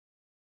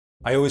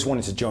I always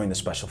wanted to join the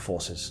Special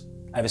Forces,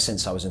 ever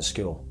since I was in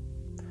school.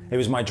 It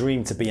was my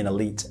dream to be an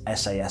elite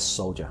SAS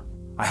soldier.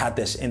 I had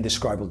this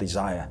indescribable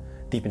desire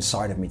deep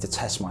inside of me to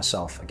test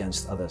myself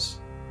against others.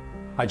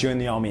 I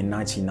joined the army in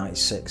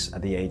 1996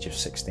 at the age of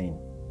 16.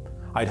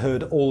 I'd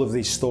heard all of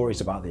these stories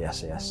about the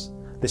SAS,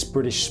 this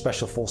British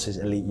Special Forces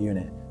elite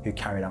unit who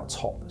carried out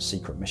top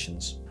secret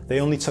missions. They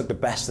only took the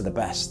best of the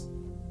best,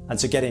 and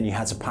to get in you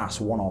had to pass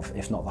one of,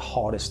 if not the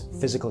hardest,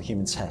 physical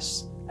human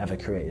tests ever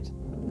created.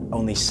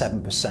 Only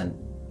 7%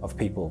 of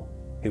people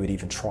who would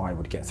even try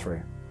would get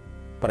through.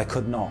 But I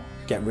could not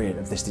get rid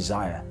of this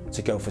desire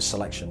to go for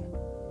selection.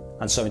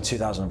 And so in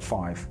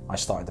 2005, I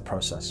started the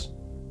process.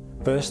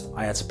 First,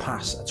 I had to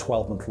pass a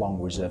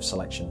 12-month-long reserve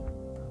selection.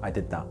 I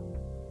did that.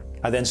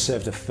 I then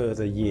served a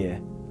further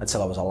year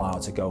until I was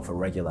allowed to go for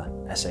regular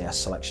SAS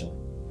selection.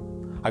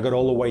 I got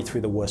all the way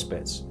through the worst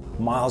bits,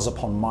 miles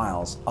upon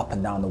miles up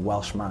and down the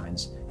Welsh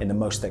mountains in the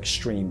most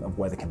extreme of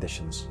weather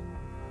conditions,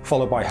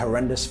 followed by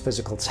horrendous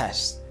physical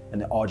tests in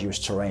the arduous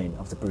terrain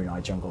of the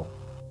Brunei jungle,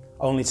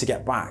 only to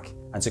get back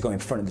and to go in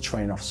front of the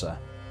training officer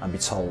and be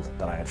told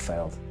that I had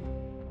failed.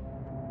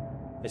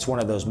 It's one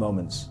of those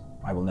moments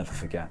I will never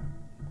forget.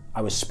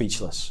 I was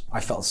speechless. I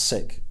felt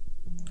sick.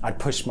 I'd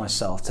pushed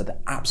myself to the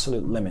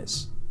absolute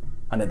limits,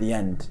 and at the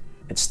end,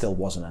 it still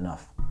wasn't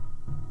enough.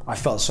 I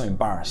felt so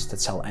embarrassed to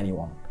tell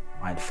anyone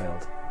I had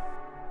failed.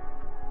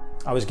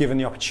 I was given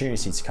the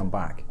opportunity to come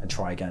back and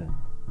try again,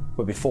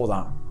 but before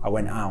that, I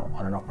went out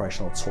on an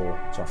operational tour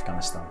to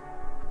Afghanistan.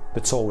 The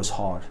tour was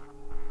hard.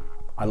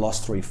 I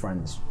lost 3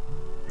 friends,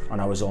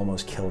 and I was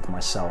almost killed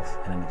myself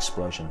in an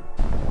explosion.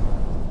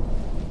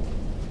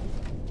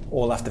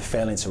 All after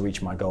failing to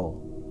reach my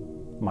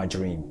goal, my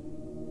dream.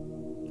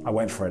 I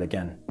went for it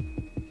again.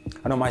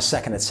 And on my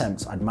second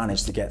attempt, I'd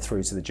managed to get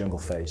through to the jungle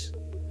phase.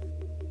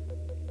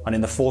 And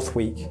in the 4th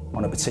week,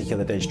 on a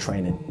particular day's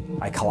training,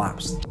 I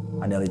collapsed.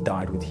 I nearly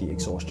died with heat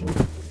exhaustion.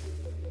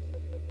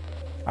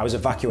 I was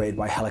evacuated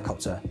by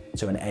helicopter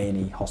to an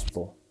A&E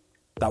hospital.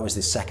 That was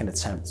the second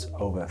attempt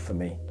over for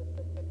me.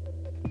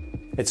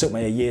 It took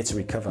me a year to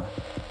recover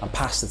and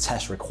pass the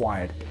test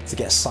required to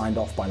get signed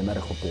off by the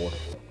medical board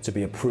to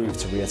be approved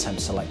to reattempt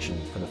selection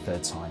for the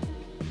 3rd time.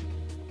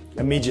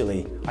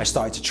 Immediately, I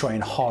started to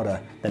train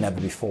harder than ever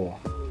before.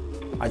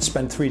 I'd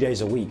spend 3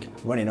 days a week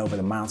running over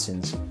the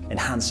mountains,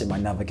 enhancing my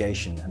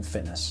navigation and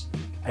fitness.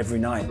 Every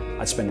night,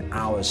 I'd spend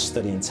hours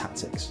studying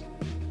tactics.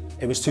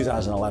 It was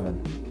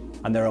 2011,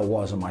 and there I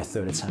was on my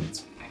 3rd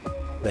attempt.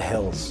 The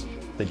hills,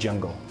 the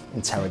jungle,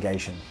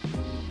 interrogation.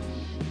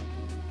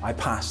 I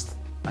passed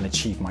and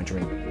achieved my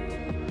dream.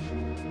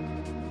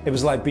 It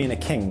was like being a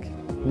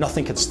king.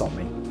 Nothing could stop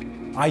me.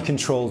 I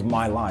controlled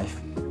my life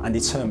and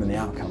determined the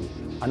outcome,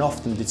 and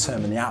often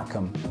determined the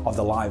outcome of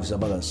the lives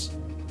of others.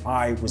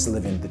 I was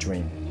living the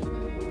dream.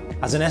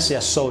 As an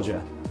SAS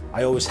soldier,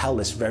 I always held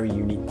this very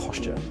unique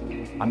posture,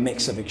 a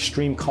mix of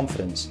extreme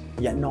confidence,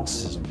 yet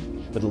narcissism,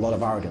 with a lot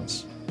of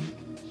arrogance.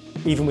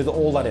 Even with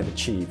all that I've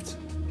achieved,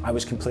 I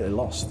was completely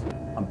lost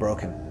and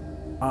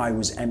broken. I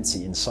was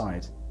empty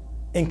inside,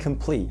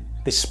 incomplete,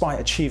 despite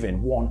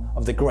achieving one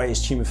of the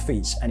greatest human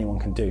feats anyone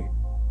can do.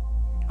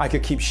 I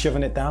could keep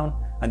shoving it down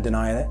and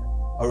denying it,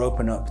 or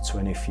open up to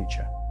a new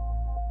future.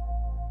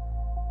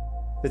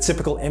 The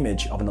typical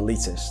image of an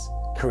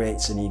elitist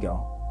creates an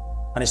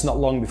ego, and it's not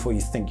long before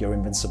you think you're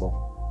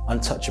invincible,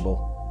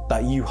 untouchable,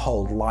 that you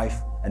hold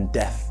life and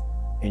death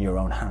in your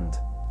own hand.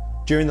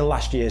 During the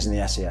last years in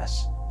the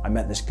SAS, I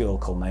met this girl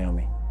called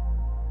Naomi.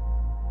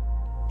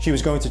 She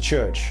was going to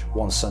church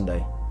one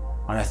Sunday,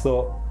 and I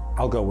thought,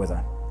 I'll go with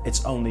her.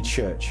 It's only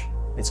church,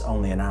 it's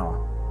only an hour.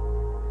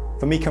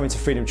 For me, coming to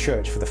Freedom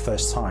Church for the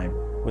first time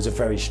was a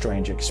very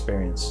strange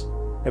experience.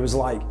 It was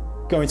like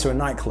going to a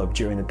nightclub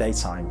during the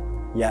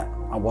daytime, yet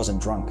I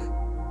wasn't drunk.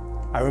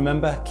 I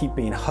remember keep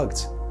being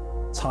hugged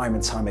time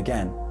and time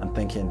again and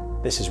thinking,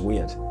 this is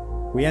weird.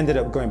 We ended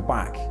up going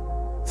back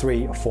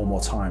 3 or 4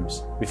 more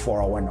times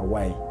before I went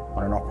away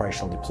on an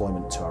operational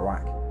deployment to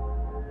Iraq.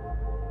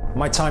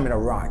 My time in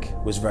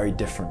Iraq was very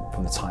different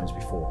from the times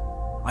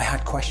before. I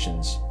had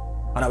questions,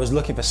 and I was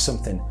looking for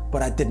something,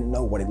 but I didn't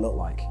know what it looked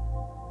like.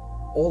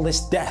 All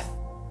this death,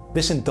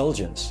 this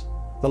indulgence,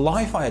 the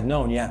life I had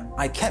known, yet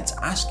I kept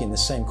asking the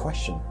same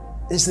question.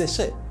 Is this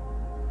it?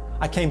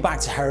 I came back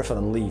to Hereford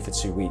on leave for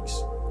 2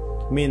 weeks.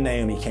 Me and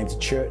Naomi came to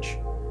church,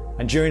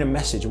 and during a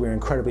message we were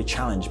incredibly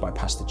challenged by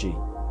Pastor G,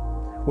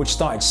 which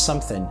started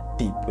something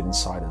deep within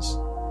inside us.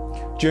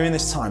 During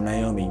this time,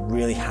 Naomi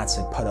really had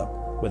to put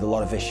up with a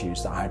lot of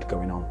issues that I had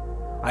going on.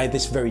 I had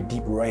this very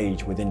deep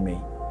rage within me.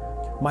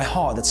 My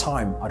heart at the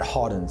time had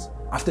hardened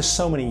after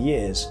so many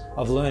years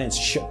of learning to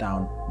shut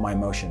down my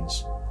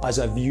emotions, as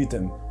I viewed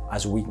them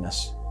as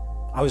weakness.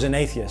 I was an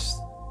atheist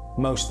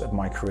most of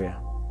my career,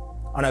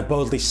 and I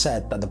boldly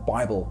said that the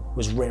Bible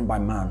was written by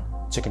man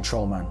to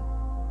control man,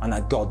 and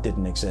that God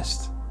didn't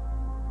exist.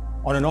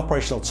 On an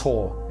operational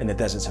tour in the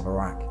deserts of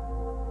Iraq,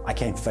 I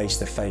came face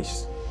to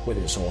face with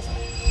its author.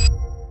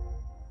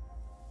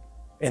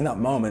 In that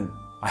moment,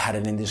 I had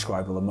an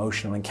indescribable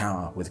emotional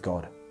encounter with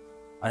God,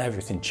 and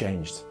everything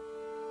changed.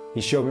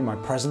 He showed me my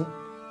present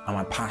and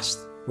my past,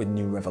 with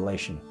new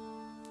revelation.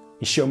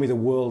 He showed me the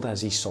world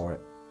as he saw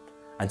it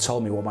and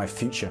told me what my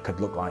future could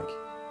look like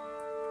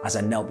as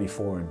I knelt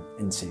before him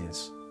in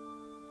tears.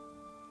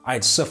 I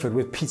had suffered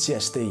with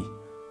PTSD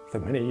for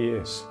many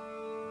years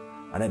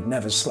and had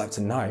never slept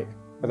a night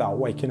without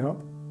waking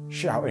up,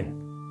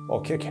 shouting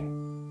or kicking.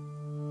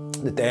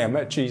 The day I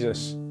met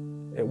Jesus,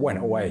 it went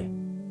away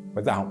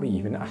without me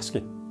even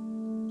asking.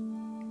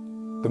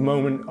 The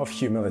moment of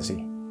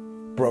humility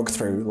broke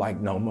through like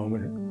no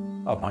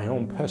moment of my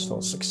own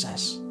personal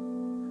success.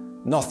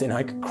 Nothing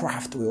I could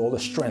craft with all the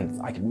strength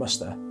I could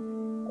muster,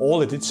 all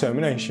the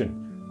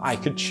determination I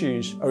could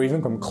choose, or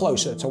even come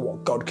closer to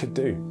what God could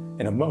do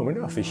in a moment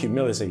of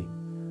humility.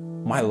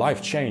 My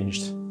life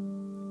changed.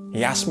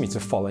 He asked me to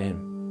follow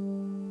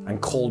him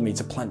and called me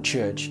to plant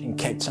church in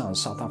Cape Town,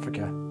 South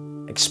Africa,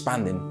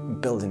 expanding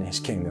and building his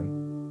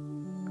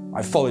kingdom.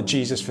 I followed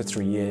Jesus for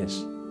 3 years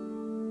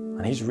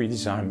and he's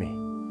redesigned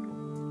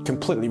me,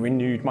 completely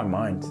renewed my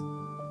mind,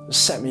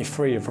 set me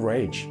free of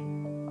rage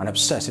and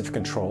obsessive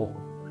control,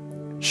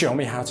 shown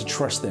me how to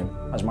trust him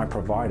as my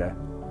provider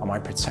and my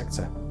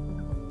protector,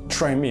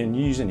 trained me in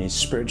using his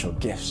spiritual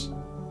gifts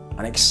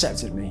and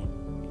accepted me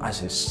as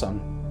his son.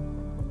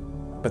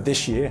 But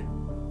this year,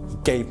 he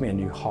gave me a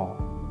new heart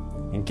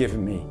in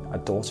giving me a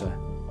daughter.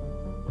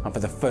 And for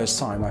the first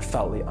time, I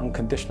felt the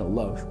unconditional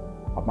love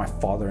of my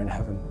Father in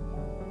heaven.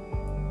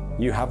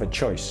 You have a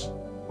choice,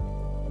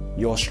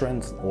 your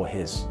strength or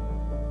his,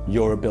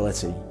 your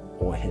ability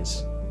or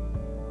his,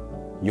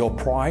 your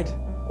pride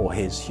or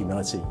his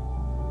humility,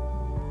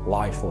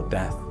 life or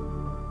death,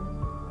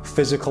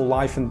 physical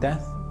life and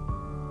death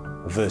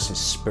versus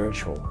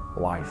spiritual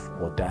life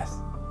or death.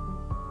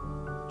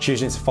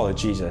 Choosing to follow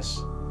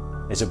Jesus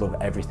is above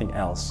everything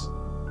else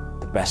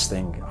the best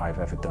thing I've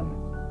ever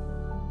done.